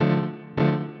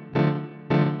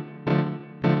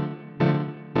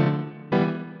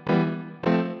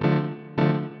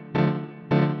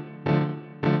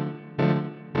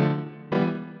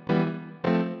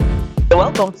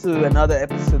Welcome to another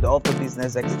episode of the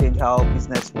Business Exchange, How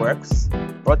Business Works,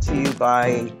 brought to you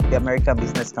by the American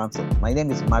Business Council. My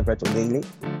name is Margaret O'Leary,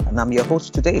 and I'm your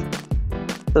host today.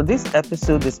 So this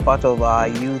episode is part of our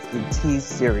Youth in Teas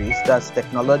series. That's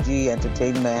technology,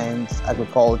 entertainment,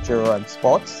 agriculture, and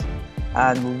sports.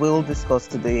 And we will discuss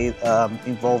today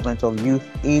involvement of youth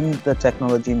in the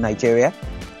technology in Nigeria.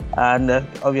 And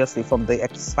obviously from the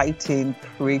exciting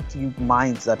creative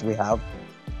minds that we have,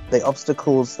 the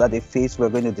obstacles that they face, we're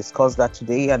going to discuss that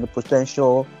today, and the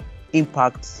potential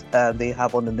impacts they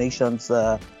have on the nation's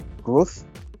growth.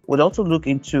 We'll also look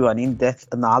into an in-depth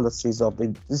analysis of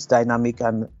this dynamic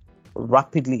and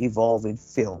rapidly evolving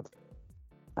field.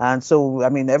 And so,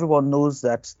 everyone knows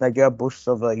that Nigeria boasts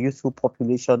of a youthful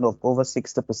population of over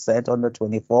 60% under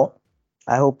 24.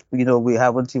 I hope, we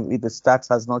haven't, the stats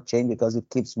has not changed because it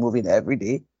keeps moving every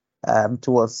day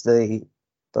towards the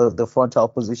frontal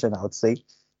position, I would say.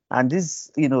 And this,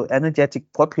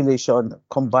 energetic population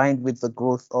combined with the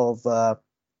growth of the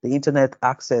internet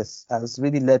access has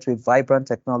really led to a vibrant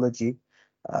technology,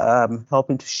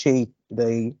 helping to shape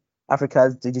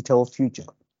Africa's digital future.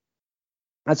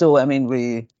 And so,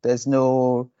 there's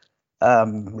no,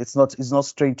 it's not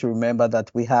strange to remember that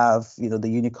we have, the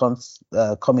unicorns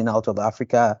coming out of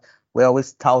Africa. We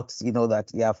always tout,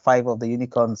 that 5 of the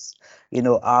unicorns,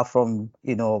 are from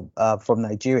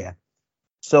Nigeria.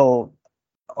 So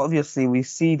obviously, we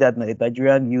see that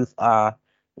Nigerian youth are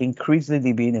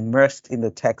increasingly being immersed in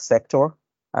the tech sector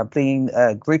and playing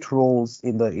great roles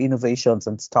in the innovations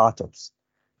and startups.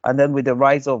 And then with the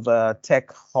rise of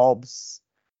tech hubs,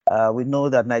 we know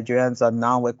that Nigerians are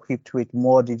now equipped with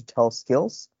more digital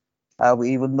skills.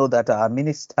 We even know that our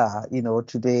minister,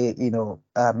 today,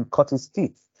 cut his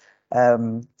teeth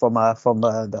from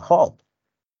the hub.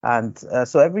 And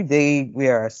so every day we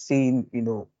are seeing,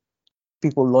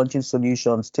 people launching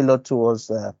solutions tailored towards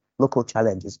local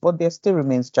challenges, but there still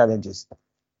remains challenges.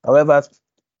 However,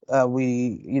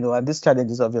 and these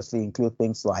challenges obviously include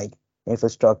things like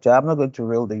infrastructure. I'm not going to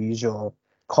reel the usual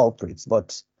culprits,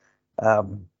 but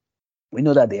we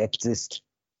know that they exist.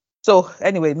 So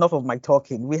anyway, enough of my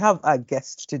talking. We have our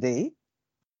guest today.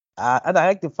 And I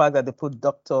like the fact that they put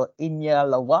Dr. Inya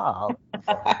Lawal.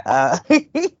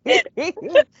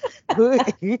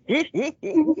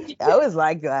 I always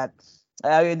like that.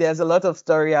 There's a lot of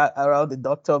story around the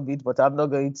doctor bit, but I'm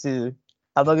not going to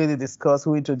discuss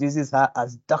who introduces her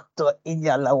as Dr.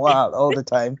 Inya Lawal all the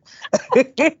time.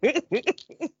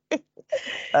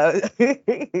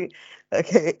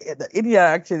 Okay, Inya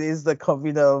actually is the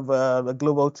convener of the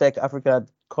Global Tech Africa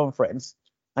Conference,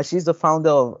 and she's the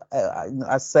founder of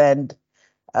Ascend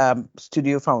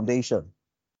Studio Foundation.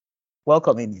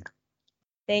 Welcome, Inya.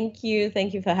 Thank you.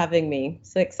 Thank you for having me.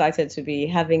 So excited to be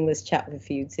having this chat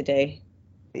with you today.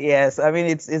 Yes,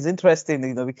 it's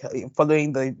interesting,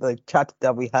 following the chat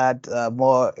that we had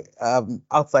more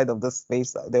outside of this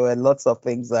space. There were lots of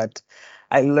things that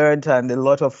I learned and a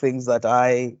lot of things that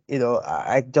I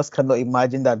just cannot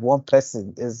imagine that one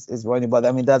person is running. But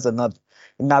that's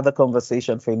another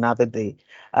conversation for another day.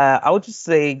 I would just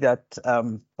say that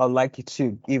I'd like you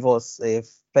to give us a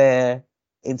fair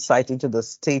insight into the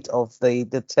state of the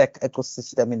tech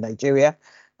ecosystem in Nigeria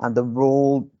and the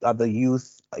role that the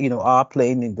youth, are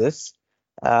playing in this,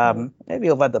 maybe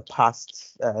over the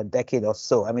past decade or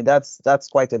so. That's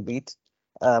quite a bit,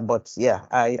 but yeah,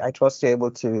 I trust you're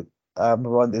able to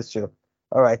run this show.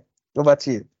 All right, over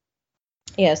to you.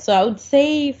 Yeah, so I would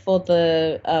say for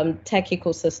the tech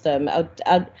ecosystem,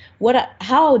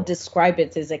 how I would describe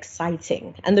it is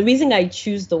exciting. And the reason I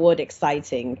choose the word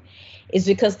exciting is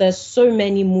because there's so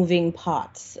many moving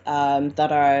parts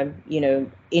that are,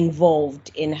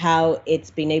 involved in how it's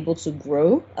been able to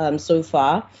grow so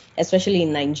far, especially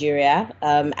in Nigeria.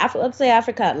 Let's say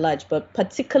Africa at large, but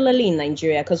particularly in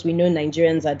Nigeria, because we know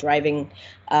Nigerians are driving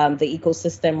the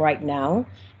ecosystem right now.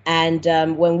 And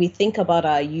when we think about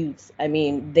our youth,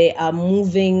 they are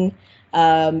moving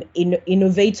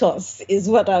innovators, is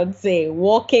what I would say,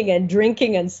 walking and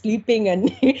drinking and sleeping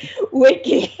and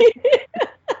waking.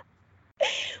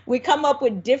 We come up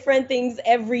with different things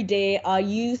every day. Our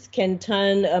youth can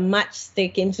turn a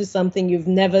matchstick into something you've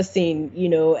never seen,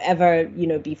 ever,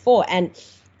 before. And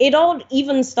it all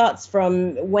even starts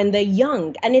from when they're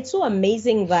young. And it's so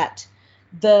amazing that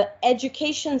the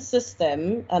education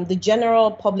system, the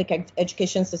general public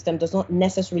education system, does not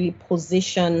necessarily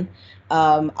position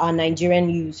our Nigerian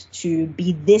youth to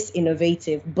be this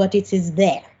innovative, but it is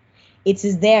there. It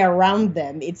is there around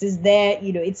them. It is there,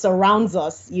 it surrounds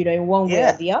us, in one way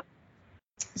or the other.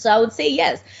 So I would say,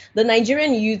 yes, the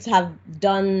Nigerian youth have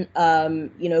done, a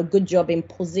good job in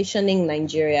positioning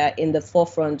Nigeria in the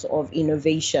forefront of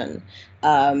innovation.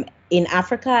 in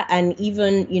Africa and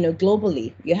even,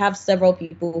 globally. You have several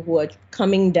people who are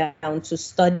coming down to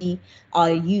study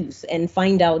our youth and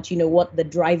find out, what the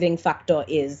driving factor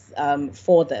is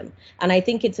for them. And I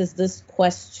think it is this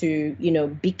quest to,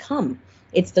 become.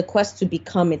 It's the quest to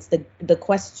become. It's the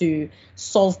quest to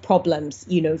solve problems,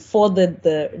 for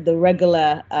the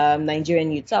regular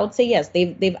Nigerian youth. So I would say yes,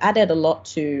 they've added a lot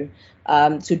to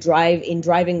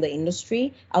driving the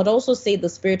industry. I would also say the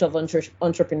spirit of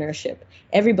entrepreneurship.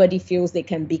 Everybody feels they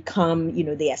can become,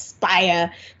 they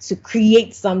aspire to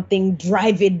create something,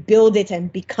 drive it, build it,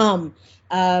 and become.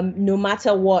 No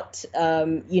matter what,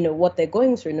 what they're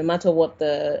going through, no matter what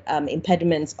the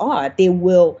impediments are, they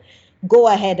will go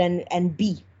ahead and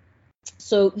be.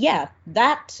 So yeah,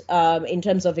 that in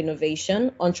terms of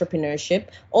innovation, entrepreneurship,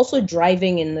 also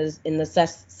driving in the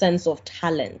sense of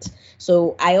talent.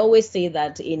 So I always say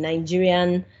that a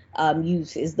Nigerian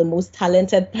youth is the most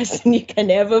talented person you can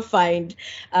ever find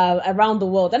around the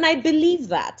world, and I believe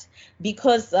that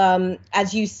because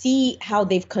as you see how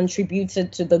they've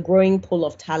contributed to the growing pool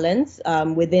of talents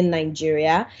within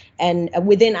Nigeria and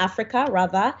within Africa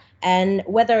rather. And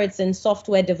whether it's in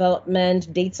software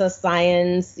development, data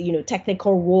science,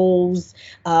 technical roles,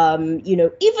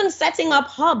 even setting up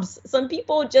hubs. Some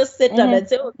people just sit down and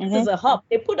say, "Oh, this is a hub."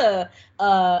 They put a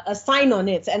sign on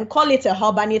it and call it a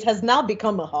hub, and it has now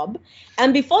become a hub.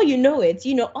 And before you know it,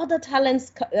 other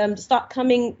talents start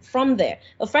coming from there.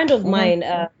 A friend of mine,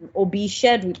 Obi,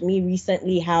 shared with me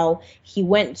recently how he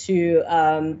went to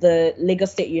the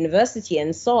Lagos State University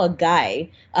and saw a guy,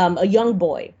 a young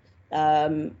boy.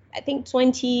 I think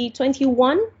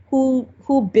 2021, who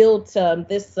built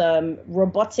this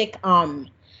robotic arm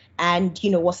and,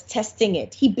 was testing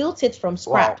it. He built it from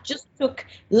scratch,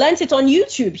 learned it on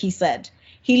YouTube, he said.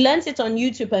 He learned it on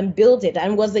YouTube and built it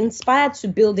and was inspired to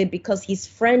build it because his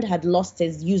friend had lost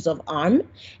his use of arm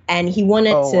and he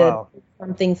wanted do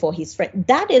something for his friend.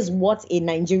 That is what a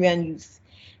Nigerian youth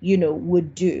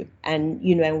would do and,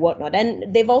 and whatnot.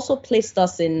 And they've also placed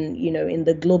us in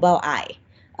the global eye.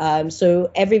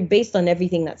 So based on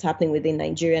everything that's happening within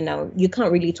Nigeria now, you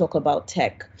can't really talk about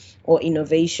tech or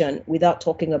innovation without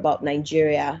talking about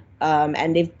Nigeria.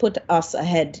 And they've put us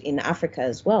ahead in Africa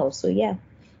as well. So yeah,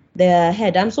 they're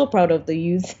ahead. I'm so proud of the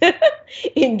youth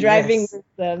in driving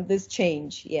this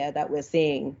change, that we're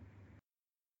seeing.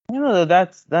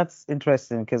 That's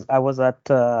interesting because I was at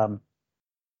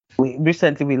we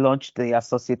recently launched the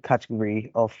associate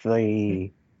category of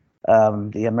the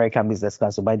American Business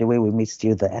Council. By the way, we missed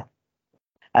you there.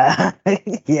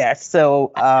 Yeah,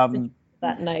 so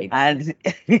that night.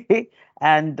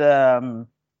 And I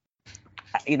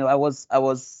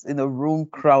was in a room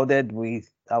crowded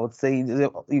with, I would say,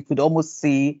 you could almost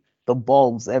see the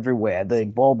bulbs everywhere, the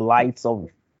bulb lights of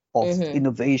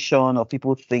innovation, of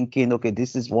people thinking, okay,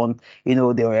 this is one, they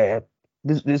were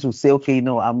this will say, okay,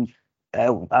 I'm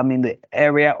in the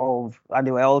area of, and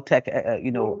they were all tech,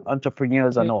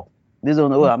 entrepreneurs and all. This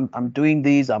one, I'm doing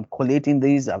these, I'm collating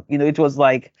these. It was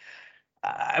like,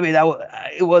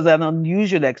 it was an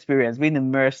unusual experience being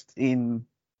immersed in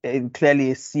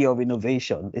clearly a sea of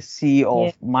innovation, a sea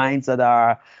of minds that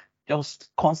are just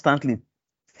constantly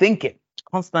thinking,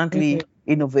 constantly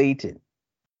innovating.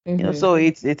 So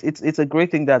it's a great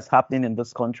thing that's happening in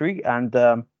this country, and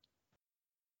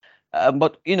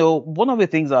but one of the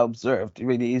things I observed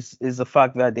really is the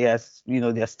fact that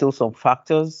there's still some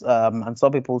factors, and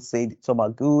some people say some are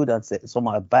good and some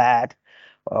are bad,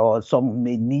 or some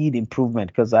may need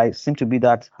improvement, because I seem to be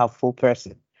that half full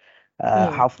person,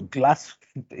 half glass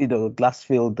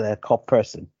filled cup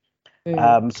person.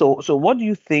 So what do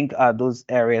you think are those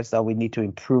areas that we need to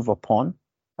improve upon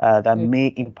that may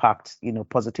impact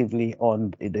positively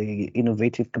on the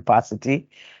innovative capacity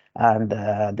and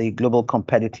the global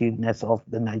competitiveness of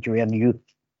the Nigerian youth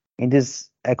in this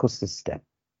ecosystem?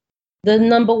 The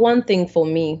number one thing for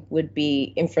me would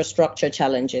be infrastructure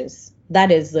challenges.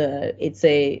 That is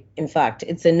in fact,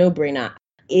 it's a no-brainer.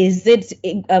 Is it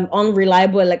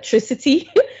unreliable electricity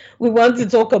we want to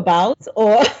talk about,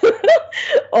 or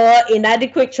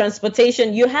inadequate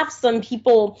transportation? You have some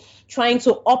people trying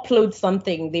to upload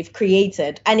something they've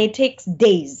created, and it takes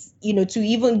days, to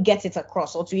even get it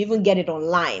across or to even get it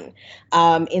online,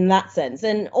 in that sense.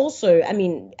 And also,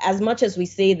 as much as we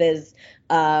say there's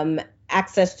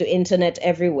access to internet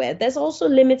everywhere, there's also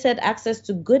limited access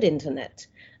to good internet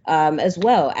as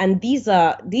well. And these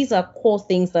are core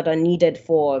things that are needed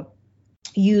for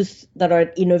youth that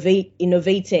are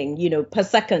innovating, per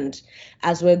second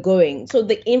as we're going. So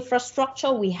the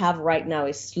infrastructure we have right now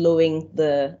is slowing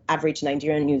the average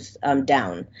Nigerian youth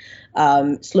down,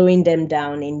 slowing them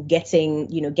down in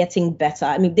getting better.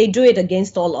 I mean, they do it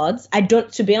against all odds.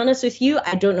 To be honest with you,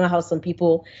 I don't know how some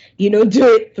people,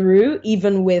 do it through,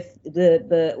 even with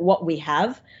the what we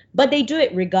have, but they do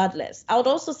it regardless. I would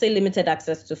also say limited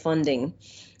access to funding.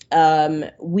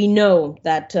 We know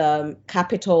that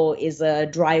capital is a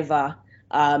driver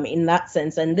in that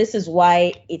sense. And this is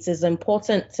why it is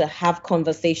important to have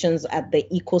conversations at the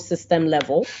ecosystem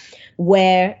level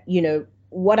where,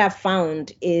 what I've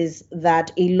found is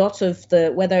that a lot of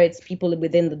whether it's people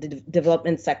within the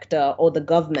development sector or the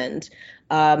government,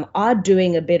 are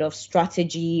doing a bit of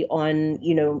strategy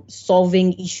on,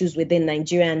 solving issues within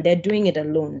Nigeria, and they're doing it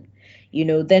alone.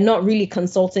 They're not really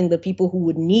consulting the people who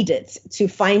would need it to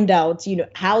find out,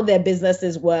 how their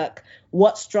businesses work,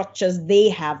 what structures they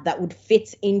have that would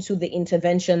fit into the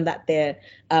intervention that they're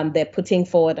putting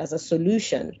forward as a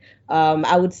solution.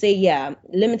 I would say, yeah,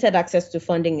 limited access to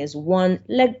funding is one.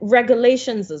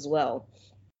 Regulations as well.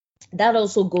 That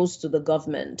also goes to the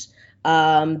government.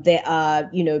 There are,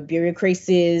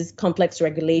 bureaucracies, complex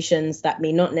regulations that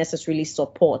may not necessarily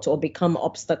support or become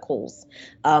obstacles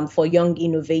for young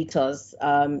innovators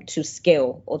to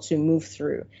scale or to move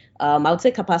through. I would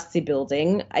say capacity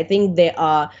building. I think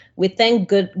we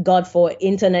thank God for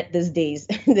internet these days.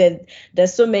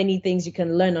 There's so many things you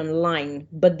can learn online,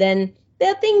 but then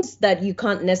there are things that you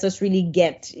can't necessarily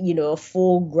get, a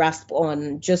full grasp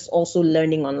on just also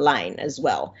learning online as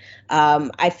well.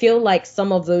 I feel like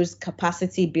some of those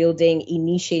capacity building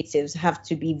initiatives have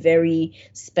to be very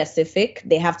specific.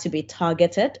 They have to be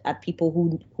targeted at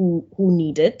people who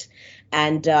need it.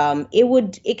 And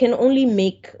it can only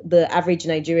make the average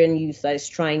Nigerian youth that is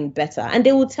trying better. And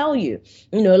they will tell you,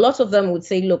 a lot of them would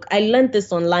say, look, I learned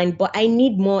this online, but I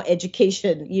need more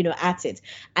education, at it.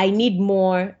 I need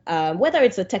more, whether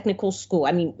it's a technical school.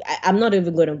 I mean, I'm not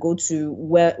even going to go to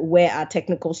where our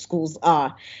technical schools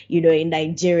are, in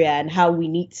Nigeria, and how we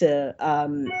need to,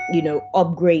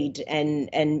 upgrade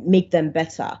and make them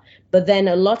better. But then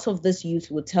a lot of this youth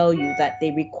will tell you that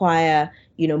they require,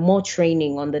 more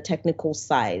training on the technical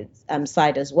side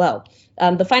as well.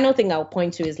 The final thing I'll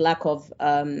point to is lack of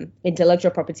intellectual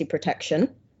property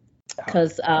protection,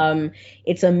 because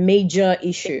it's a major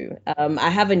issue. I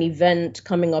have an event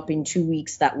coming up in 2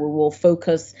 weeks that will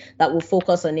focus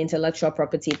on intellectual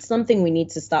property. It's something we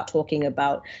need to start talking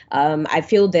about. I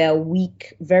feel there are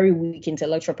very weak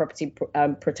intellectual property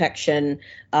protection,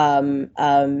 sort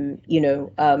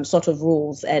of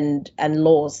rules and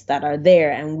laws that are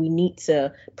there, and we need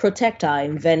to protect our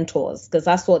inventors, because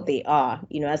that's what they are,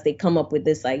 as they come up with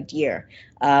this idea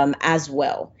as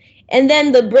well. And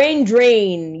then the brain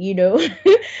drain,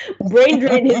 brain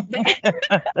drain is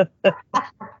there.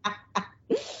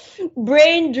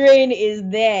 Brain drain is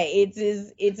there. It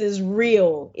is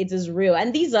real. It is real.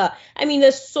 And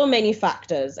there's so many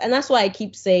factors. And that's why I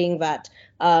keep saying that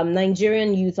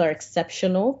Nigerian youth are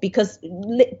exceptional, because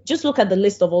just look at the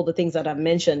list of all the things that I've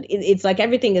mentioned. It's like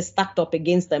everything is stacked up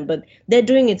against them, but they're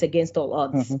doing it against all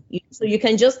odds. Mm-hmm. So you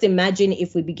can just imagine,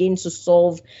 if we begin to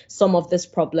solve some of these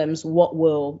problems,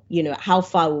 how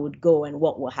far we would go and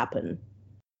what will happen.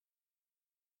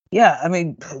 Yeah, I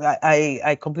mean,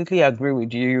 I completely agree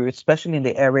with you, especially in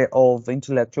the area of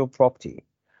intellectual property.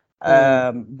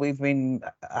 We've been,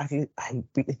 in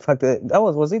fact, that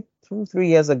was it 2-3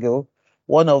 years ago?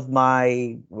 One of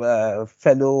my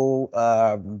fellow,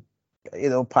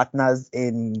 partners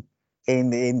in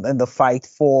the fight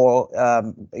for,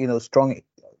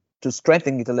 to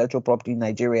strengthen intellectual property in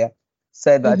Nigeria,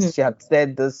 said that she had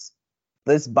said this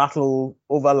battle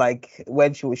over, like,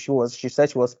 when she said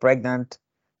she was pregnant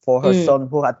for her son,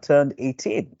 who had turned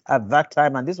 18 at that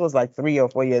time. And this was like 3 or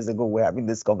 4 years ago we're having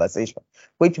this conversation,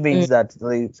 which means that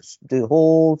the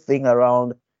whole thing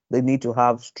around the need to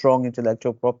have strong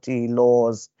intellectual property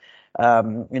laws,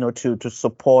 to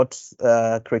support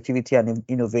creativity and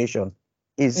innovation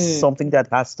is something that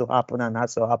has to happen, and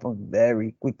has to happen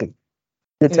very quickly.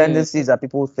 The tendency is that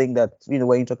people think that,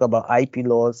 when you talk about IP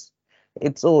laws,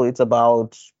 it's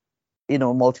about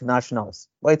multinationals,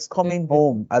 but it's coming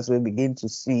home as we begin to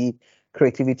see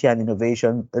creativity and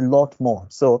innovation a lot more.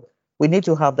 So we need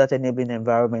to have that enabling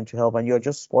environment to help, and you're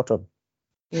just spot on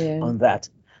on that.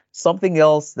 Something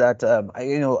else that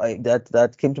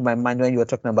that came to my mind when you were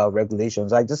talking about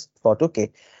regulations, I just thought,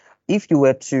 okay, if you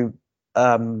were to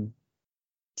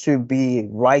be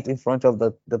right in front of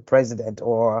the president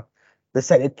or the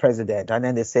Senate president, and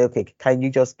then they say, okay, can you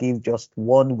just give just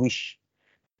one wish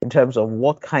in terms of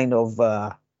what kind of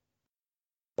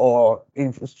or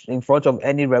in front of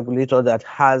any regulator that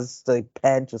has the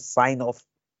pen to sign off,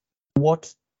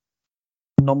 what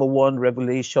number one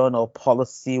regulation or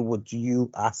policy would you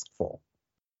ask for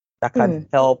that can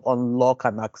help unlock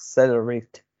and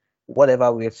accelerate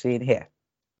whatever we're seeing here?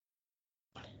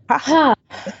 Wow,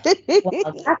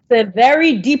 that's a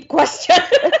very deep question.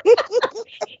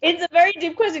 It's a very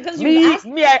deep question because you've asked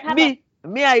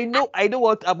I know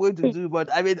what I'm going to do, but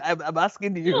I mean, I'm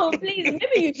asking you. No, please,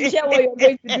 maybe you should share what you're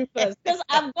going to do first, because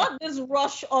I've got this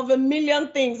rush of a million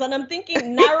things, and I'm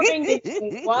thinking narrowing it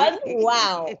to one.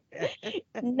 Wow,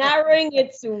 narrowing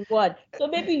it to one. So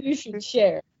maybe you should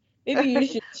share. Maybe you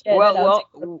should share. Then I'll take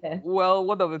it from there. Well,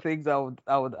 one of the things I would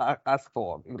ask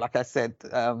for, like I said,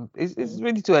 is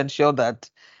really to ensure that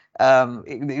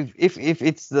if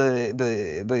it's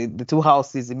the two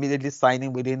houses immediately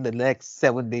signing within the next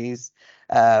 7 days,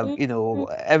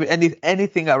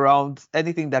 anything around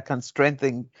anything that can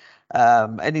strengthen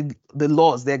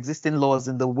the existing laws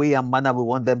in the way and manner we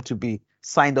want them to be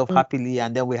signed off happily,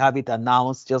 and then we have it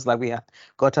announced, just like we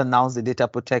got announced the Data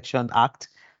Protection Act.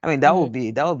 I mean, that would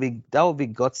be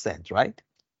godsend, right?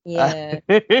 Yeah.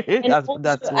 That's one.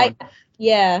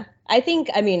 I think,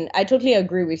 I totally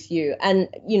agree with you. And,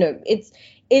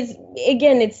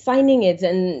 it's signing it.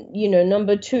 And,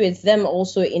 number two, it's them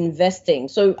also investing.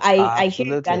 So I hear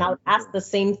you, and I'll ask the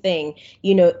same thing,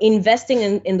 investing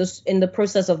in the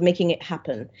process of making it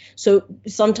happen. So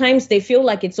sometimes they feel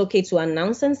like it's okay to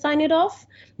announce and sign it off,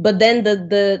 but then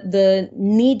the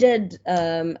needed,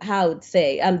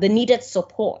 the needed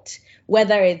support,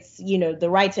 whether it's, the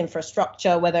right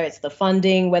infrastructure, whether it's the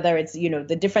funding, whether it's,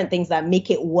 the different things that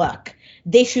make it work,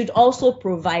 they should also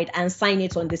provide and sign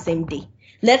it on the same day.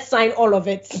 Let's sign all of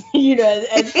it,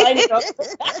 and sign it off.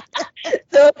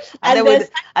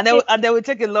 And then we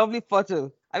take a lovely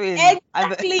photo. I mean,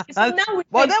 exactly. So now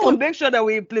then we'll make sure that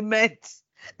we implement.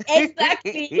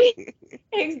 Exactly.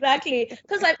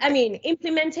 Because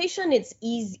implementation is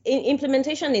easy.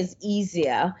 Implementation is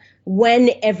easier when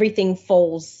everything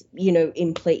falls,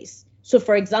 in place. So,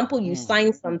 for example, you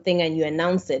sign something and you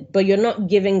announce it, but you're not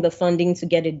giving the funding to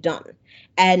get it done.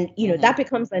 And, that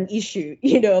becomes an issue,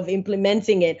 of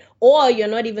implementing it, or you're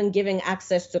not even giving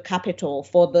access to capital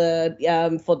for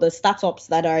the startups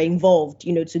that are involved,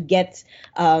 to get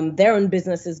their own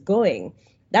businesses going.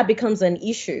 That becomes an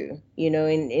issue,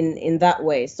 in that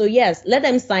way. So yes, let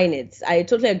them sign it. I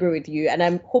totally agree with you. And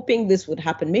I'm hoping this would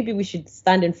happen. Maybe we should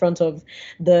stand in front of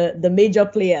the major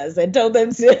players and tell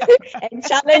them to and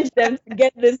challenge them to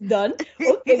get this done.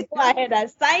 Okay, go ahead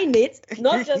and sign it.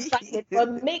 Not just sign it,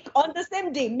 but make on the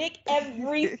same day, make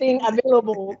everything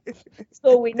available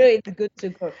so we know it's good to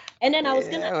go. And then I was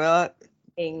one more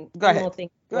thing. Go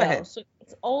ahead. So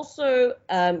it's also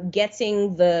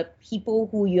getting the people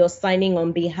who you're signing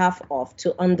on behalf of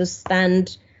to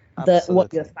understand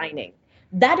what you're signing.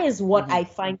 That is what I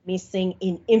find missing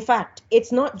in fact,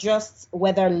 it's not just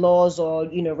whether laws or,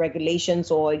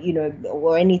 regulations or,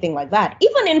 or anything like that.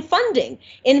 Even in funding,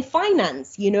 in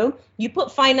finance, you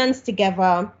put finance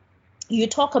together, you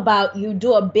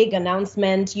do a big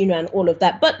announcement, and all of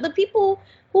that. But the people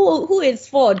who it's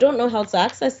for don't know how to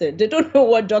access it. They don't know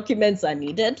what documents are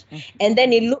needed. And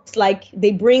then it looks like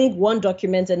they bring one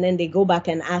document and then they go back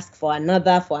and ask for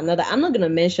another. I'm not going to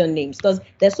mention names because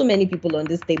there's so many people on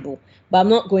this table, but I'm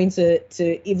not going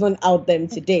to even out them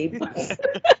today.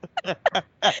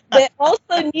 There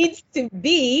also needs to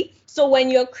be, so when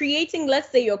you're creating, let's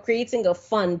say you're creating a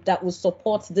fund that will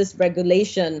support this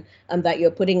regulation that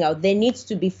you're putting out, there needs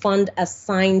to be fund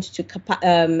assigned to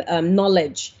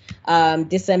knowledge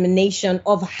dissemination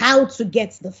of how to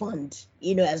get the fund,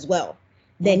 as well.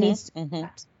 There needs to be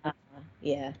that.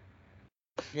 Yeah.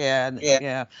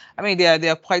 I mean,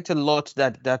 there are quite a lot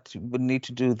that we need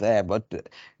to do there, but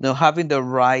having the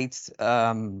right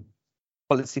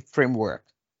policy framework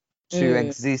to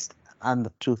exist and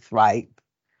to thrive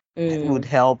would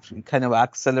help kind of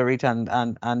accelerate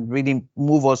and really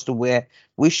move us to where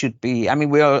we should be. I mean,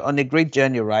 we are on a great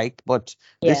journey, right? But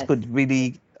this could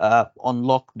really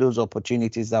unlock those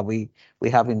opportunities that we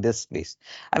have in this space.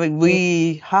 I mean,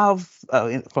 we have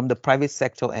from the private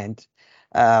sector end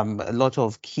a lot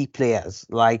of key players,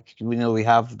 like we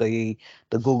have the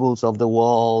Googles of the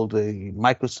world, the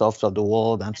Microsofts of the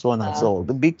world, and so on and so on,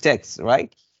 the big techs,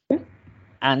 right?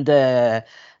 And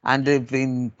they've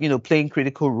been playing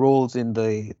critical roles in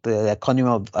the economy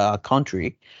of our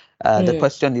country. The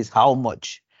question is how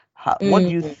much. What do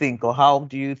you think, or how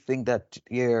do you think that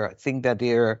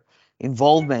their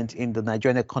involvement in the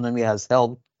Nigerian economy has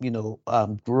helped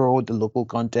grow the local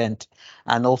content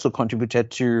and also contributed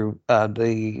to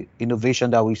the innovation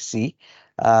that we see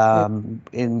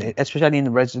in especially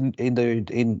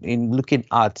in looking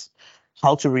at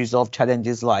how to resolve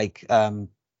challenges like AI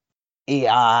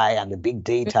and the big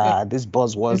data, these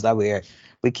buzzwords that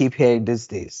we keep hearing these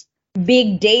days.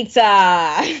 Big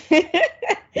data.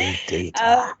 Big um,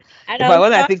 data. and In fact, I'll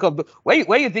when I start. think of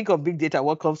when you think of big data,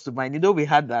 what comes to mind? We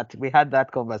had that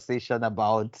conversation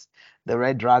about the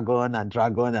red dragon and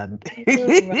Right.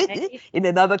 in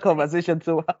another Right. conversation.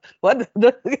 So what?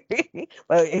 Well,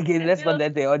 again, I let's not feel.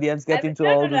 let the audience I get mean, into no,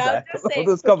 all no, no. those I'll just all say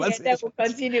those quickly, and then we'll conversations.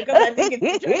 continue because I think it's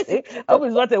interesting. I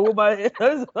was not a woman. I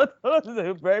was not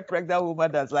a very pregnant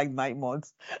woman that's like 9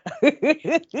 months.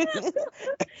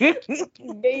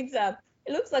 Data.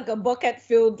 It looks like a bucket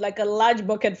filled, like a large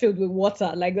bucket filled with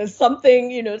water. Like there's something,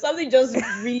 something just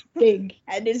really big,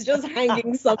 and it's just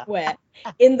hanging somewhere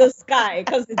in the sky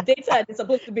because it's data and it's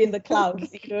supposed to be in the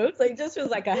clouds. So it just feels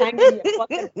like a hanging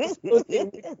bucket just floating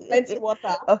with plenty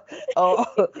water or, or,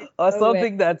 or nowhere.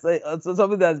 something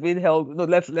that's been held. No,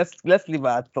 let's leave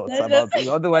our thoughts Let's about just it.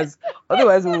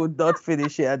 Otherwise we would not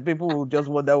finish it, and people will just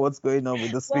wonder what's going on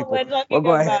with these what people. we're Well, talking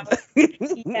go ahead. about.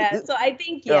 Yeah, so I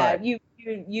think, All yeah, right. you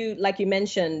like you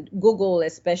mentioned, Google,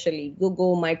 especially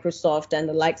Google, Microsoft, and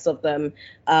the likes of them.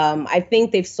 I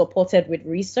think they've supported with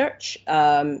research.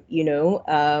 I know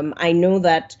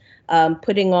that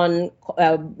working on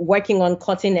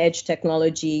cutting edge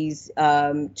technologies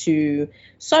to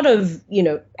sort of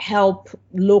help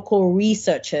local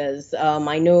researchers.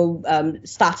 I know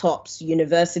startups,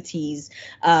 universities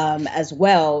as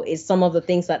well is some of the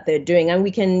things that they're doing, and we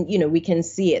can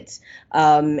see it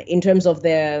in terms of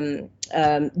the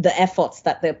efforts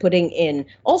that they're putting in.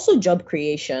 Also, job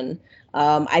creation.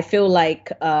 I feel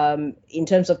like in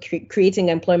terms of creating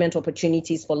employment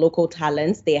opportunities for local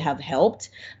talents, they have helped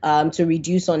to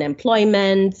reduce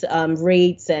unemployment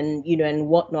rates and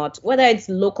whatnot. Whether it's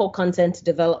local content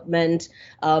development,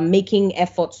 making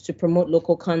efforts to promote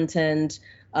local content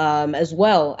as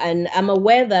well. And I'm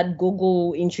aware that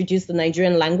Google introduced the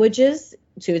Nigerian languages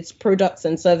to its products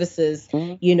and services,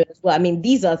 Mhm. as well. I mean,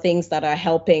 these are things that are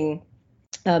helping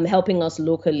us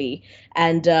locally,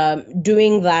 and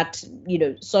doing that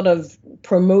sort of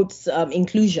promotes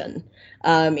inclusion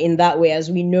in that way. As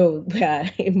we know,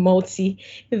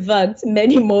 in fact,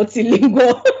 many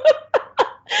multilingual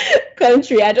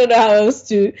country. I don't know how else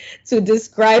to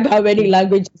describe how many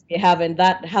languages we have, and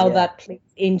that how Yeah. that plays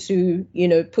into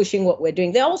pushing what we're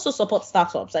doing. They also support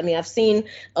startups. I mean, I've seen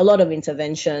a lot of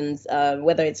interventions,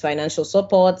 whether it's financial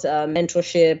support,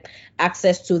 mentorship,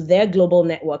 access to their global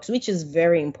networks, which is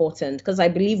very important because I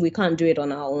believe we can't do it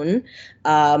on our own.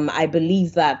 I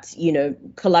believe that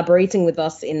collaborating with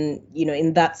us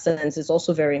in that sense is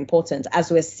also very important,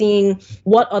 as we're seeing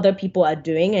what other people are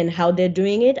doing and how they're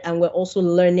doing it, and we're also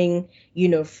learning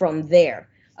from there.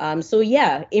 So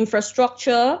yeah,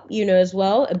 infrastructure, as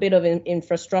well, a bit of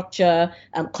infrastructure,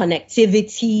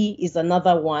 connectivity is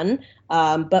another one.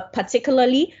 But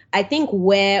particularly, I think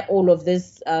where all of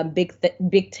this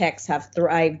big techs have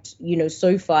thrived,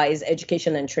 so far is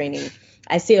education and training.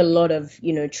 I see a lot of,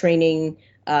 training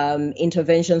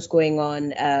interventions going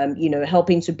on,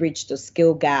 helping to bridge the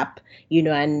skill gap,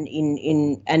 and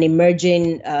in an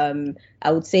emerging,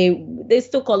 I would say they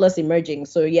still call us emerging.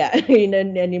 So yeah, in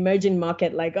an emerging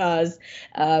market like ours,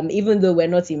 even though we're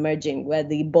not emerging, we're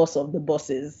the boss of the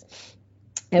bosses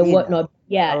and Yeah. whatnot. I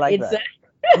Yeah, like it's that.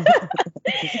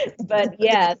 but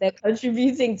yeah, they're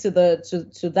contributing to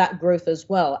that growth as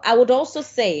well. I would also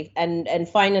say, and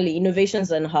finally,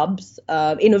 innovation hubs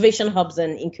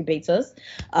and incubators,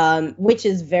 which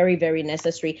is very, very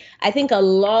necessary. I think a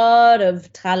lot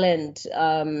of talent,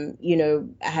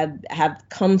 have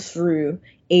come through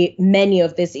many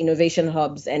of these innovation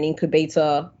hubs and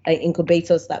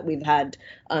incubators that we've had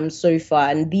so far,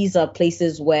 and these are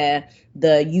places where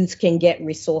the youth can get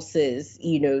resources,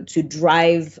 to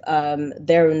drive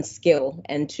their own skill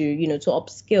and to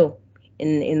upskill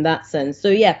in that sense. So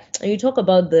yeah, and you talk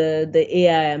about the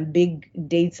AI and big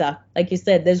data, like you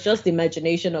said, there's just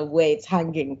imagination of where it's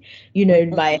hanging, in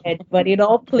my head, but it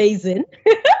all plays in.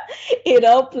 It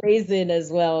all plays in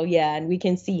as well, yeah, and we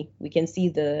can see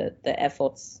the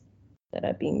efforts that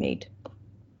are being made.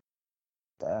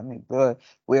 I mean,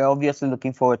 we're obviously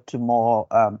looking forward to more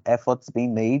efforts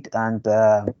being made and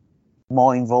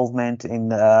more involvement in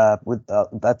with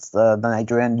that's the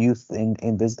Nigerian youth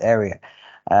in this area.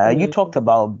 You Mm, talked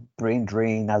about brain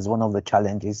drain as one of the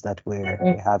challenges that we're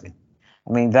mm, having.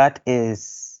 I mean, that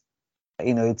is,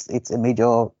 it's a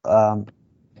major mm,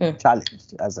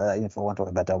 challenge, for want of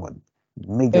a better word,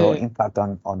 major mm. impact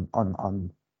on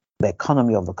the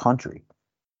economy of the country.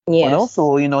 But Yes.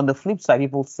 also, on the flip side,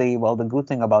 people say, well, the good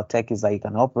thing about tech is that you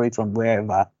can operate from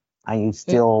wherever and you Mm,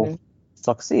 still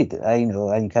succeed,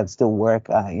 and you can still work,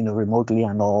 remotely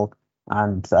and all.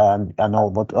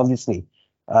 But obviously,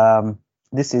 um,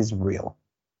 this is real.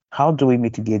 How do we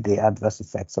mitigate the adverse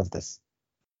effects of this?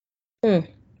 Hmm.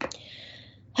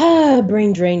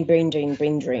 Brain drain, brain drain,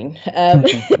 brain drain.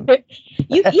 Yes,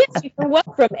 you can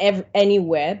work from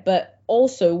anywhere, but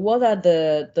also, what are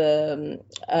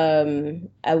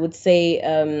I would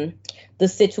say, the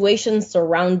situations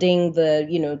surrounding the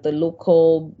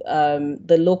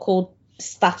local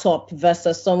startup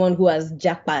versus someone who has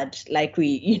jackpot, like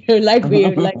we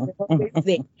always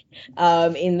say.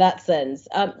 In that sense.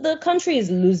 The country is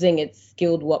losing its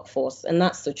skilled workforce, and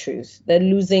that's the truth. We're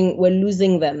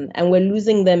losing them, and we're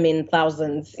losing them in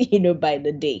thousands, by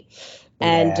the day.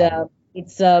 And Yeah.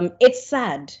 it's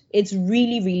sad. It's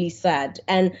really, really sad.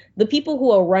 And the people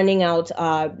who are running out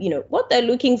are, what they're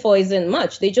looking for isn't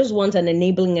much. They just want an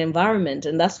enabling environment,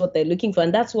 and that's what they're looking for.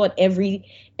 And that's what every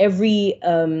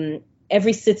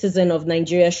citizen of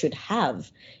Nigeria should have.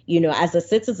 As a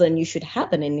citizen, you should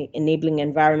have an enabling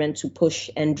environment to push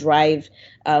and drive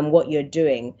what you're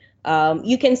doing.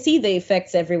 You can see the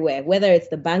effects everywhere, whether it's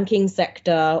the banking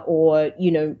sector or,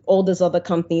 all those other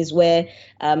companies where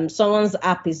someone's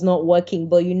app is not working,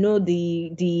 but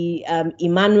the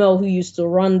Emmanuel who used to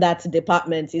run that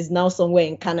department is now somewhere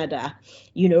in Canada,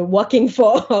 working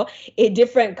for a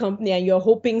different company, and you're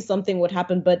hoping something would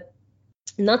happen, but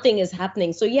nothing is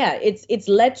happening. So yeah, it's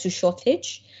led to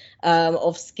shortage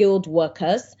of skilled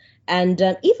workers, and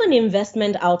even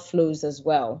investment outflows as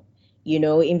well.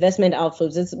 Investment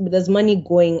outflows. There's money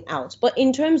going out, but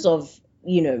in terms of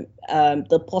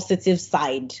the positive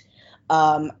side,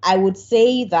 I would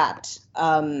say that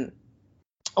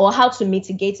or how to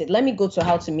mitigate it. Let me go to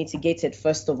how to mitigate it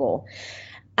first of all.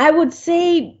 I would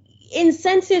say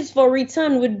incentives for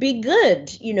return would be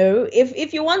good.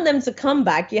 If you want them to come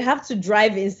back, you have to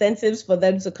drive incentives for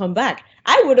them to come back.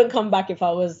 I wouldn't come back if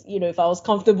I was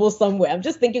comfortable somewhere. I'm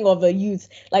just thinking of a youth,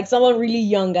 like someone really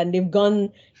young and they've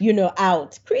gone,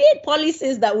 out. Create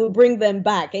policies that will bring them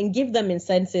back and give them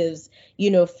incentives,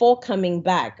 for coming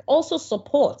back. Also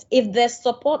support. If there's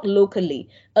support locally,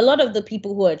 a lot of the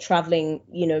people who are traveling,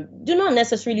 do not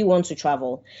necessarily want to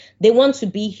travel. They want to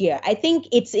be here. I think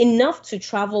it's enough to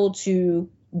travel to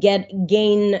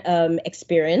gain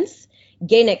experience,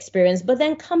 but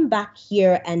then come back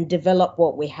here and develop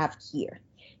what we have here,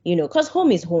 because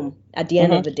home is home at the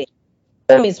end of the day.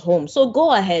 Home is home. So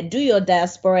go ahead, do your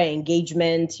diaspora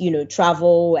engagement,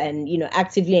 travel and,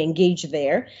 actively engage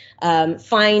there.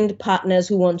 Find partners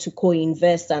who want to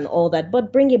co-invest and all that,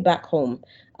 but bring it back home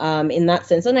in that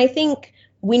sense. And I think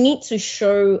we need to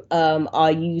show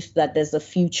our youth that there's a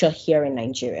future here in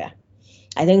Nigeria.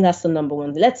 I think that's the number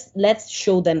one. Let's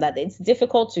show them that. It's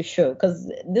difficult to show,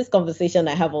 because this conversation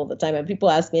I have all the time, and people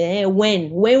ask me,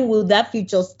 when will that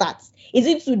future start? Is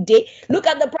it today? Look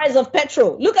at the price of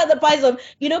petrol. Look at the price of,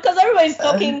 because everybody's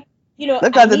talking,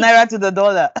 Look at the naira to the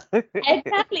dollar.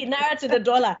 Exactly, naira to the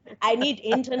dollar. I need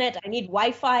internet, I need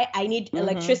Wi-Fi, I need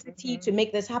electricity to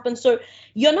make this happen. So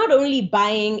you're not only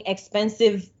buying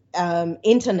expensive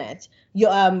internet,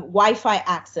 your Wi-Fi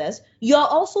access, you're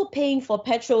also paying for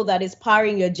petrol that is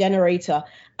powering your generator.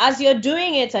 As you're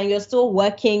doing it and you're still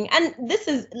working, and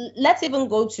let's even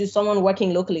go to someone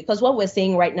working locally, because what we're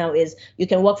saying right now is you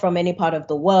can work from any part of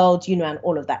the world, and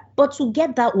all of that. But to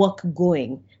get that work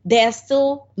going, there are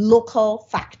still local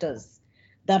factors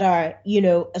that are,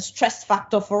 a stress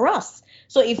factor for us.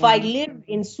 So if I live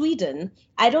in Sweden,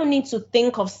 I don't need to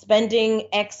think of spending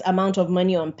X amount of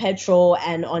money on petrol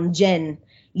and on gen,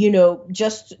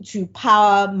 just to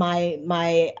power my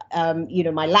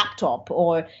laptop,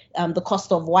 or the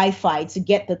cost of Wi-Fi to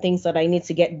get the things that I need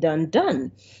to get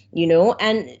done.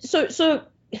 And so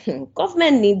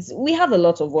we have a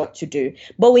lot of work to do,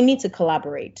 but we need to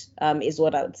collaborate, is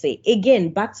what I would say. Again,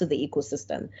 back to the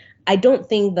ecosystem. I don't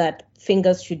think that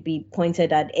fingers should be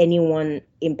pointed at anyone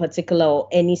in particular or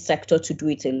any sector to do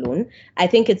it alone. I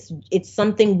think it's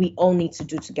something we all need to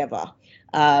do together.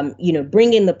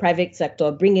 Bring in the private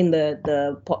sector, bring in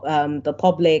the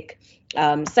public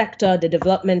sector, the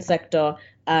development sector,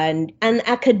 and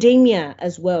academia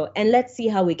as well. And let's see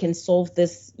how we can solve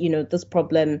this, this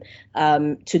problem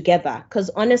together.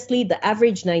 Because honestly, the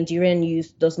average Nigerian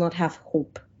youth does not have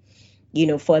hope,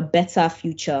 for a better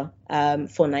future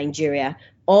for Nigeria.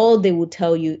 All they will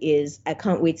tell you is, I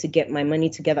can't wait to get my money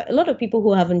together. A lot of people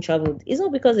who haven't traveled, it's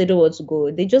not because they don't want to go.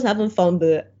 They just haven't found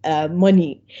the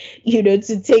money,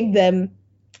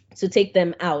 to take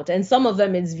them out. And some of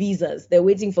them, it's visas. They're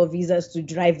waiting for visas to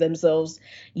drive themselves,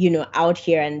 out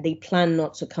here, and they plan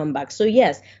not to come back. So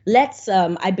yes,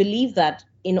 I believe that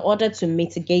in order to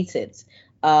mitigate it,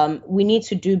 We need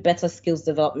to do better skills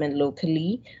development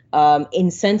locally,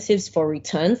 incentives for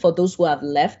return for those who have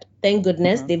left. Thank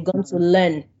goodness they've gone to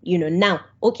learn, now,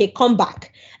 okay, come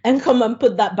back and come and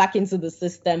put that back into the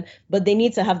system. But they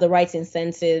need to have the right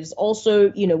incentives. Also,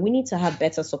 we need to have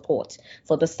better support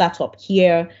for the startup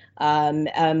here.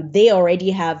 They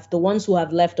already have, the ones who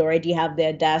have left already have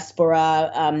their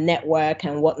diaspora network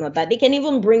and whatnot that they can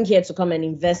even bring here to come and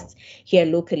invest here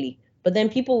locally. But then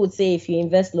people would say, if you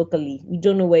invest locally, you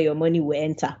don't know where your money will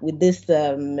enter with this,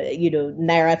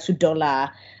 naira to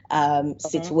dollar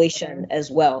situation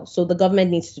as well. So the government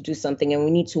needs to do something, and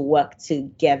we need to work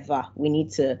together. We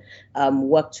need to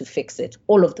work to fix it.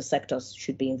 All of the sectors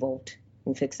should be involved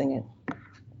in fixing it.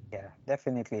 Yeah,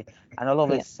 definitely. And all of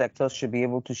these sectors should be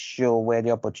able to show where the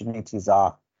opportunities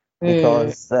are.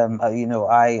 Because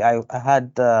I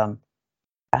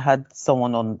had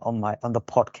someone on the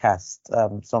podcast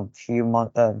some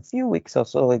few weeks or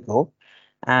so ago,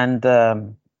 and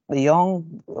the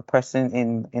young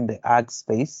person in the ag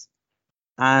space,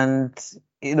 and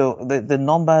the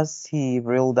numbers he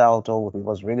reeled out, or he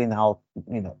was reeling out,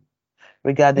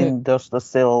 regarding just the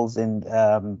sales in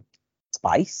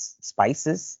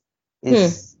spices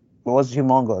was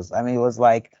humongous. I mean, it was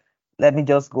like, let me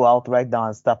just go out right now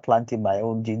and start planting my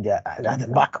own ginger at the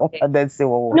back up and then see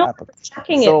what will happen.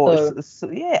 Tracking it though.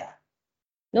 So yeah.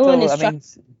 No one is tracking.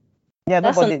 Yeah,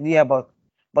 nobody. Yeah, but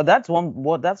that's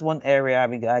one area. I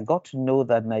mean, I got to know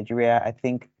that Nigeria, I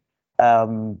think,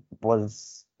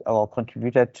 was or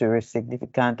contributed to a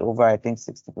significant over, I think,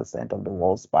 60% of the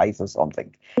world's spice or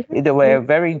something. There were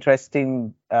very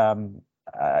interesting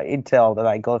intel that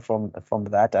I got from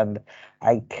that, and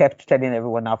I kept telling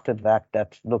everyone after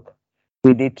that look,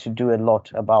 we need to do a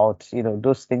lot about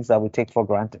those things that we take for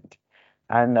granted.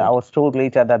 And I was told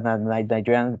later that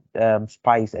Nigerian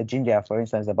spice, ginger, for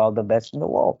instance, about the best in the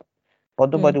world. But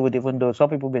nobody would even know.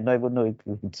 Some people may not even know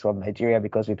it's from Nigeria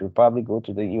because it will probably go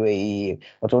to the UAE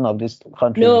or to one of these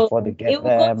countries before they get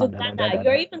them. It will go to Ghana.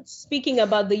 You're even speaking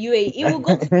about the UAE. It will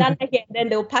go to Ghana here, and then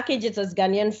they'll package it as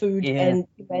Ghanaian food and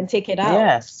take it out.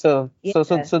 Yeah. So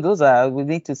those are, we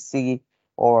need to see,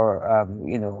 or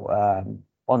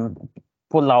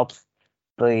pull out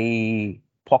the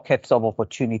pockets of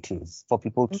opportunities for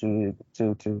people to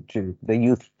the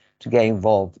youth to get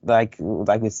involved. Like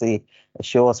we say,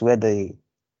 show us where the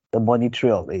money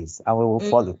trail is, and we will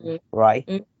follow.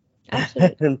 Right?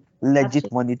 Absolutely.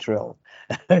 Legit money trail.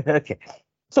 Okay.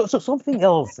 So something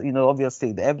else,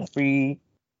 obviously every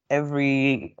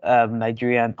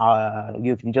Nigerian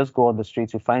youth, you just go on the street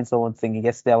to find someone singing.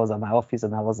 Yesterday I was at my office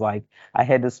and I was like, I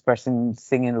heard this person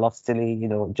singing lustily,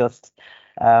 just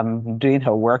doing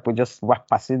her work, but just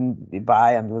passing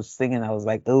by and was singing. I was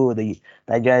like, oh, the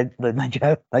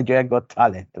Nigeria got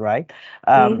talent, right?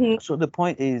 So the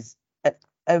point is,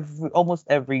 almost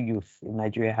every youth in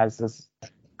Nigeria has this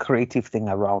creative thing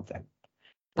around them.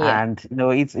 And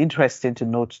it's interesting to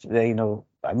note that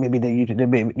maybe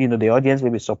the audience may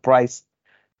be surprised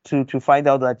to find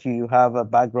out that you have a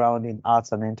background in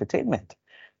arts and entertainment.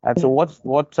 And so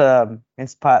what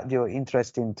inspired your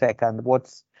interest in tech, and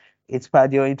what's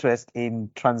inspired your interest in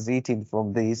transiting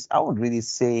from this? I would really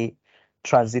say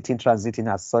transiting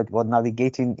as such, but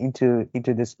navigating into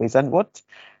this space. And what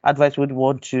advice would you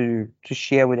want to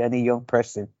share with any young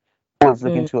person who is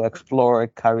looking to explore a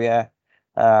career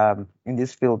in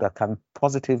this field that can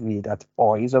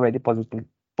or is already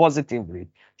positively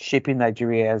shaping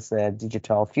Nigeria's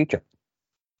digital future?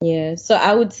 Yeah, so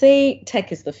I would say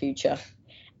tech is the future.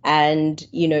 And,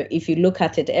 if you look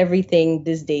at it, everything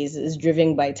these days is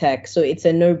driven by tech. So it's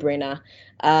a no-brainer.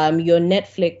 Your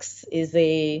Netflix is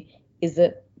a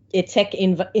tech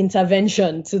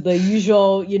intervention to the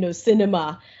usual,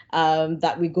 cinema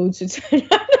that we go to.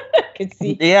 Could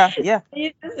see. Yeah.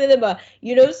 Cinema,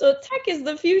 so tech is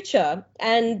the future.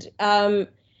 And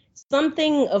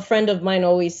something a friend of mine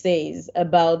always says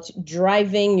about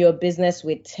driving your business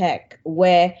with tech,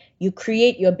 where you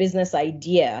create your business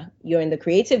idea, you're in the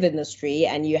creative industry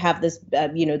and you have this,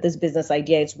 this business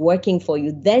idea, it's working for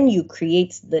you. Then you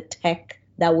create the tech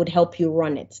that would help you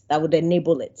run it, that would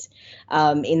enable it.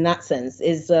 In that sense,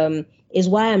 is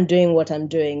why I'm doing what I'm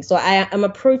doing. So I'm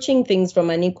approaching things from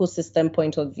an ecosystem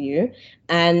point of view.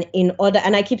 And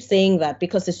I keep saying that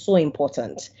because it's so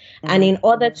important. And in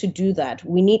order to do that,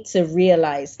 we need to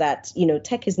realize that,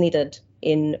 tech is needed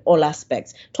in all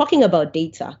aspects. Talking about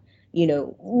data,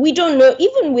 we don't know,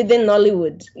 even within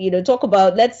Nollywood, talk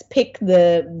about, let's pick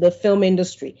the film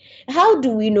industry. How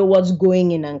do we know what's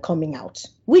going in and coming out?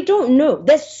 We don't know.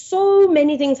 There's so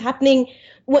many things happening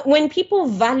when people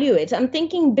value it, I'm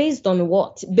thinking based on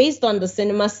what? Based on the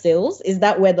cinema sales? Is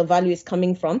that where the value is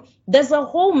coming from? There's a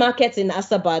whole market in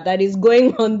Asaba that is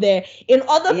going on there in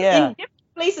Yeah. different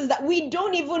places that we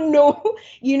don't even know.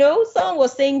 Someone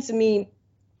was saying to me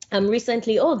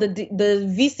recently,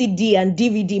 the VCD and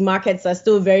DVD markets are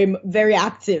still very, very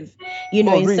active, Oh, in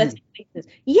certain really? places.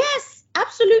 Yes,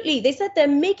 absolutely. They said they're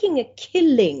making a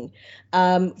killing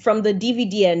from the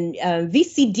DVD and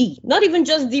VCD, not even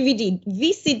just DVD,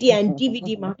 VCD and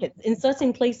DVD markets in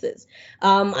certain places.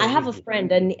 Oh, I have a really? friend,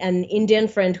 an Indian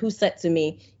friend, who said to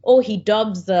me, "Oh, he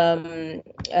dubs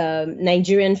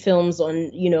Nigerian films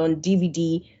on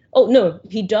DVD. Oh no,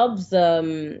 he dubs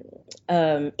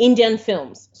Indian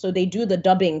films. So they do the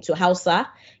dubbing to Hausa,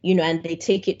 and they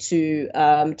take it to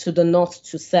the north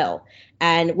to sell.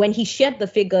 And when he shared the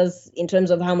figures in terms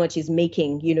of how much he's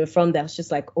making, from there, I was just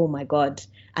like, oh my God,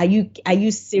 are you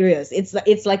serious?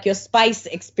 It's like your Spice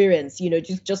experience,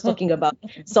 just talking about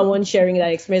someone sharing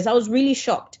that experience. I was really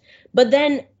shocked. But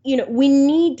then, we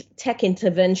need tech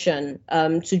intervention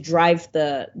to drive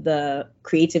the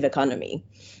creative economy.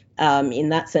 In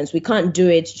that sense, we can't do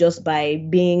it just by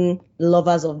being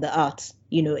lovers of the art,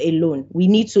 alone. We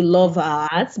need to love our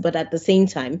arts, but at the same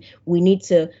time, we need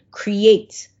to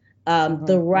create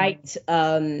the right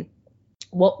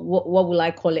what will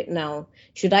I call it now?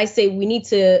 Should I say we need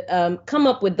to come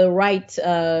up with the right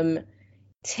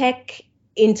tech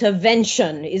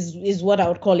intervention is what I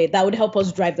would call it, that would help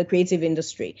us drive the creative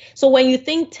industry. So when you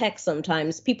think tech,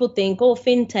 sometimes people think, oh,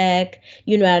 fintech,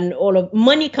 and all of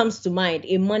money comes to mind.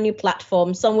 A money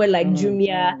platform somewhere like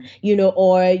Jumia,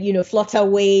 or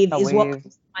Flutterwave is what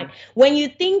comes to mind. When you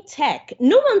think tech,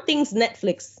 no one thinks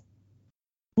Netflix.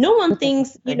 No one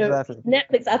thinks, Exactly.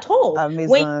 Netflix at all.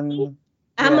 When you think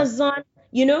Amazon. Yeah.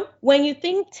 Amazon, when you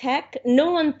think tech,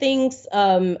 no one thinks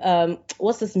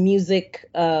what's this music,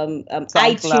 SoundCloud,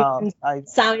 iTunes, Apple.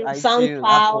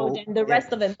 SoundCloud, and the Yeah.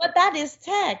 rest of it. But that is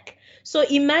tech. So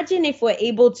imagine if we're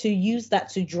able to use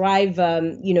that to drive,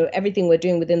 everything we're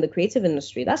doing within the creative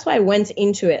industry. That's why I went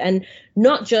into it, and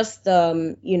not just,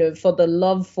 for the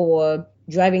love for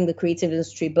driving the creative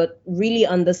industry, but really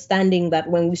understanding that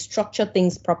when we structure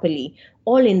things properly,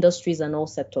 all industries and all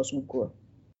sectors will grow.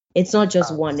 It's not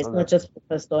just one. It's not just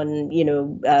focused on,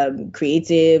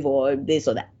 creative or this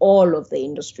or that. All of the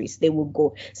industries, they will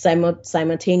go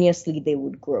simultaneously. They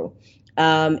would grow.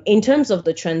 In terms of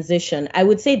the transition, I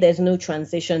would say there's no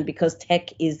transition because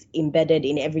tech is embedded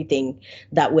in everything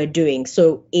that we're doing.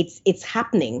 So it's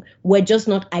happening. We're just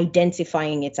not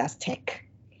identifying it as tech.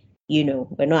 We're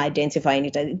not identifying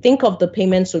it. Think of the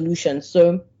payment solution.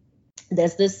 So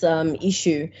there's this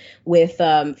issue with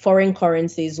foreign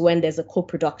currencies when there's a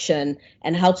co-production,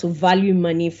 and how to value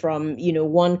money from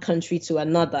one country to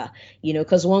another,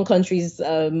 because one country's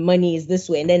money is this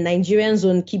way, and then Nigerian's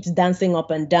own keeps dancing up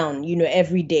and down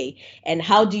every day. And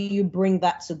how do you bring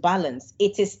that to balance?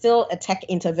 It is still a tech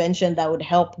intervention that would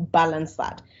help balance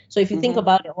that. So if you think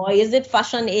about it, or is it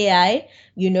fashion AI?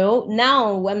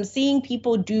 Now I'm seeing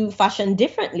people do fashion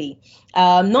differently.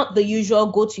 Not the usual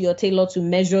go to your tailor to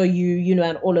measure you,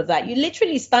 and all of that. You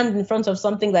literally stand in front of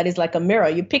something that is like a mirror.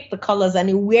 You pick the colors and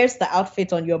it wears the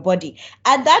outfit on your body.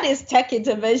 And that is tech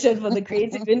intervention for the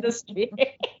creative industry.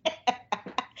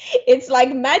 It's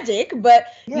like magic, but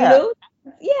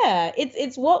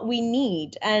it's what we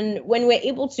need. And when we're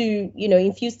able to,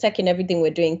 infuse tech in everything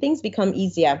we're doing, things become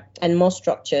easier and more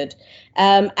structured.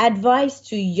 Advice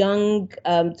to young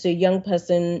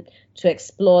person to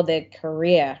explore their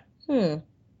career.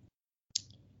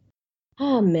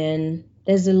 Oh man,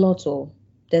 there's a lot.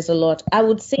 There's a lot. I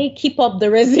would say keep up the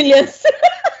resilience,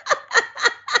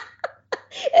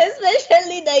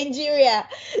 especially Nigeria.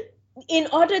 In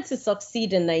order to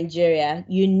succeed in Nigeria,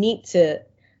 you need to,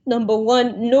 number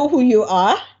one, know who you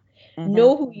are.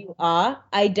 Know who you are,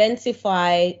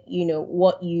 identify,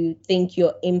 what you think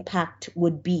your impact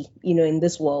would be, in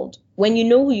this world. When you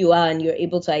know who you are and you're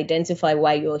able to identify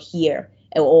why you're here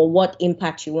or what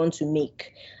impact you want to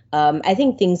make, I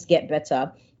think things get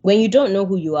better. When you don't know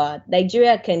who you are,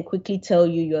 Nigeria can quickly tell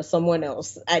you you're someone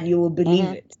else and you will believe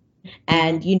it.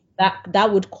 And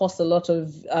that would cause a lot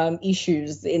of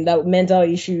issues, in that mental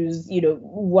issues,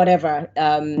 whatever,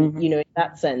 in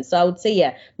that sense. So I would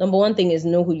say, number one thing is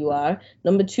know who you are.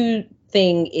 Number two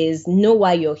thing is know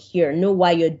why you're here, know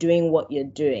why you're doing what you're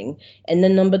doing. And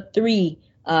then number three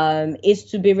is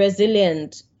to be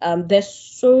resilient. There's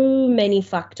so many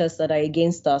factors that are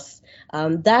against us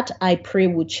that I pray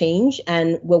will change,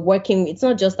 and we're working. It's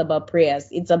not just about prayers,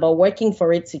 it's about working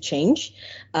for it to change.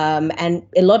 And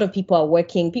a lot of people are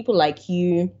working, people like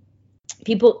you,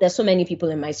 there's so many people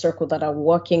in my circle that are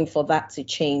working for that to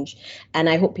change, and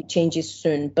I hope it changes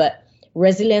soon. But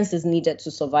resilience is needed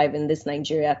to survive in this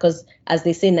Nigeria, because as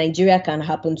they say, Nigeria can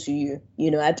happen to you,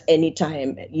 at any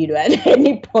time, at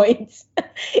any point.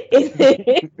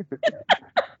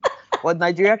 What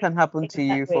Nigeria can happen to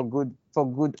That you way. for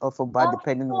good or for bad, Of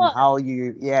depending on course, how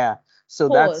you, yeah. So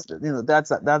of that's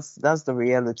the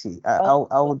reality. course.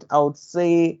 I would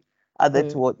say, added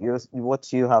to Mm,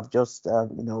 what you have just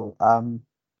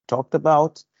talked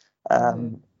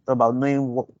mhm, about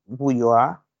knowing who you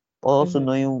are, but also mhm,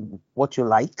 knowing what you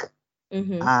like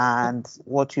mhm, and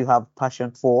what you have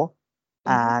passion for,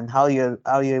 mhm, and how you're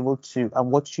able to, and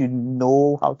what you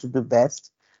know how to do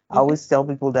best. I mhm. always tell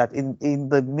people that in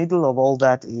the middle of all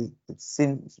that, it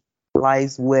seems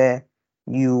lies where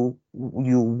you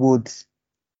would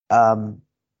um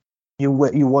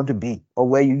where you want to be, or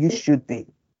where you should be,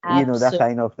 that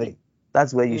kind of Absolutely. thing.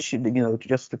 That's where you Mm. should,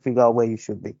 just to figure out where you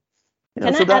should be.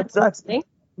 Can I So add that's something?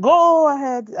 go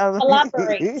ahead.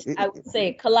 Collaborate. I would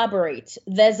say collaborate.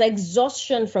 There's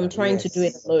exhaustion from trying to do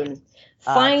it Yes, alone.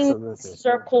 Find absolutely.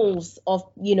 circles of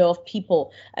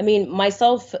people. I mean,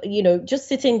 myself, just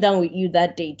sitting down with you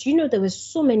that day, do you know there were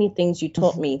so many things you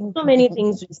taught me, so many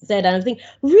things you said, and I think,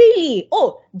 really?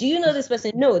 Oh, do you know this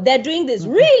person? No, they're doing this.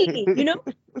 Really?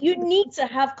 You need to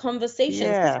have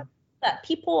conversations, because Yeah, that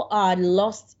people are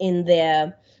lost in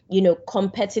their,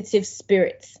 competitive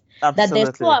spirits, that they're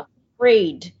absolutely. so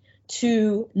afraid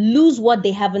to lose what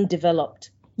they haven't developed.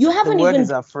 You The haven't word even is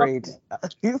developed afraid.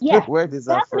 it. The Yeah, word is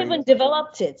you haven't afraid. even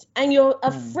developed it, and you're Mm.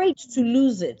 afraid to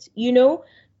lose it.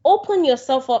 Open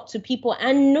yourself up to people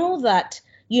and know that,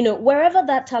 wherever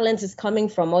that talent is coming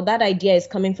from or that idea is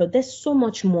coming from, there's so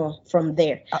much more from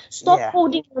there. Stop Yeah.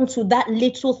 holding on to that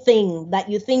little thing that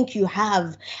you think you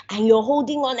have, and you're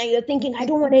holding on and you're thinking, I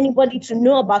don't want anybody to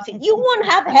know about it. You won't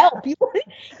have help.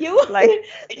 Like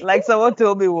You like someone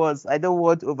told me once, I don't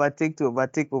want overtake to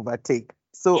overtake.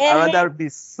 So I Eh, rather be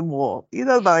small.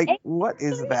 Like what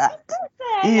is exactly.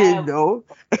 that? You Yeah. know?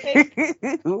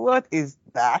 What is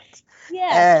that?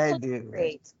 Yeah, so Anyway.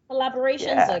 collaborate.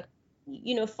 Collaborations Yeah.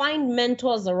 are, find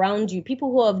mentors around you,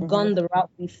 people who have Hmm. gone the route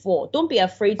before. Don't be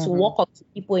afraid to Hmm. walk up to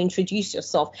people, introduce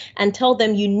yourself, and tell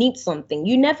them you need something.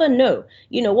 You never know.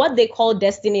 What they call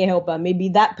destiny helper, maybe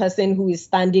that person who is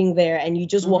standing there, and you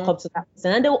just walk Hmm. up to that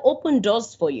person and they'll open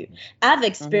doors for you. I've Hmm.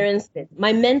 experienced it.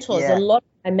 My mentors, a Yeah. lot of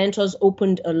my mentors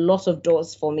opened a lot of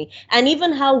doors for me. And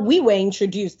even how we were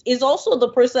introduced is also the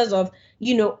process of,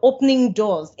 opening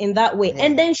doors in that way. Yeah.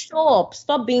 And then show up.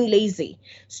 Stop being lazy.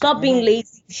 Stop being Hmm.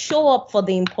 lazy. Show up for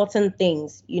the important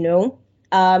things. You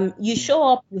show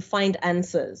up, you find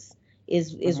answers.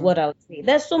 Is Hmm. what I would say.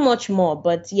 There's so much more,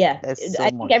 but yeah, There's so I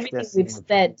think much. There's so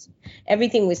much.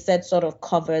 everything we've said sort of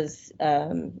covers,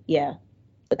 yeah,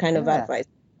 the kind of Yeah. advice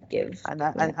I give.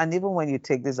 Yeah. And even when you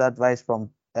take this advice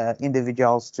from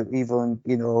individuals to even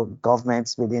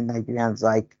governments within Nigerians,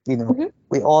 like Mhm.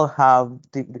 we all have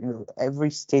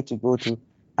every state you go to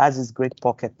has this great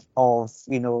pocket of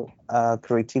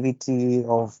creativity,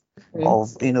 Mhm.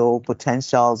 of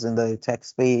potentials in the tech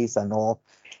space and all.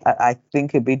 I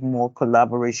think a bit more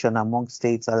collaboration among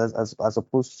states as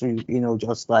opposed to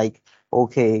just like,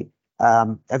 okay,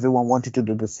 everyone wanted to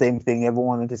do the same thing.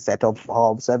 Everyone wanted to set up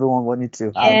hubs. Everyone wanted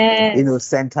to have, Yes.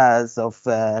 centers of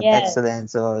Yes.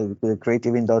 excellence or the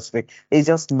creative industry. It's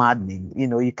just maddening.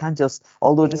 You can't just,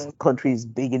 although this Mm. country is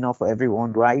big enough for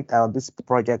everyone, right? These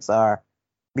projects are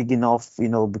big enough,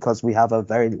 because we have a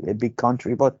big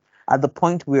country. But at the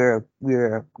point we're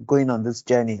going on this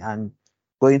journey and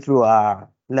going through our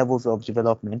levels of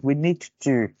development, we need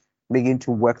to begin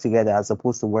to work together as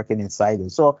opposed to working in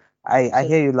silos. So I So,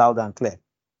 hear you loud and clear.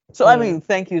 So I yeah. mean,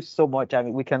 thank you so much. I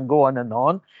mean, we can go on and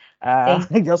on.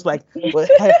 Thank Just like you.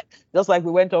 just like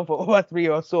we went on for over 3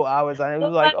 or so hours, and it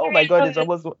was like, oh my God, it's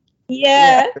almost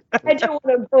yeah. Yeah, I didn't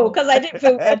want to go because I didn't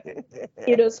feel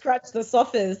we had, scratched the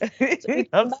surface. So you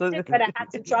can imagine when I Absolutely. had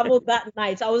to travel that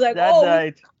night. I was like, That oh, we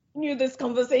night. knew this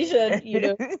conversation.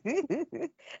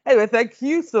 Anyway, thank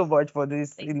you so much for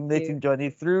this Thank you. illuminating journey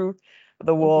through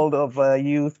the Mhm. world of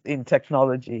youth in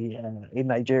technology in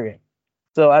Nigeria.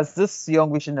 So, as these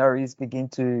young visionaries begin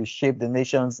to shape the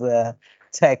nation's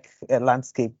tech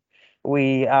landscape,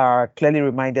 we are clearly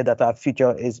reminded that our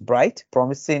future is bright,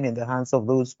 promising in the hands of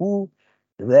those who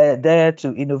dare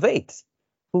to innovate.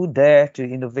 Who dare to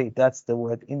innovate? That's the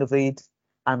word, innovate,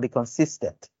 and be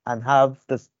consistent and have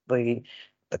the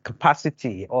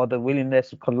capacity or the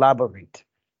willingness to collaborate.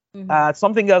 Mhm.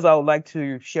 Something else I would like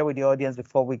to share with the audience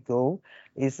before we go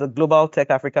is the Global Tech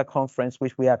Africa Conference,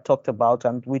 which we have talked about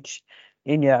and which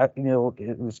Inya,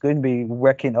 is going to be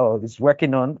working or is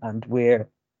working on, and we're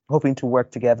hoping to work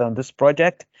together on this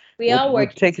project. We are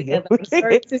working together. I'm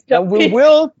sorry to And stop we you.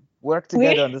 will work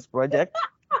together on this project.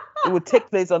 It will take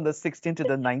place on the 16th to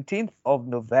the 19th of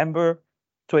November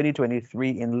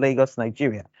 2023 in Lagos,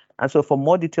 Nigeria. And so for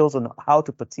more details on how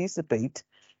to participate,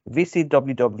 visit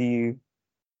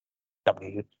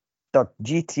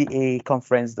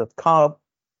www.gtaconference.com.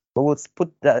 We will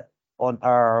put that on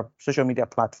our social media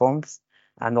platforms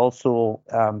and also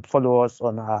follow us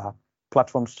on our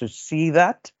platforms to see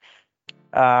that.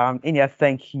 Inya,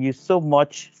 thank you so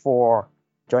much for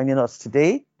joining us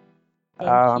today.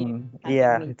 Thank you.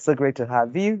 It's so great to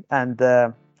have you. And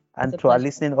to our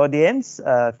listening audience,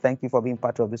 thank you for being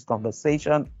part of this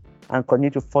conversation, and continue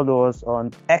to follow us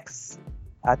on X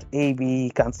at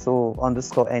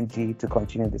abcancel_ng to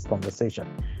continue this conversation.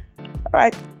 All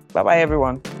right. Bye-bye,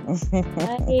 everyone.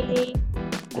 Bye.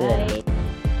 Bye.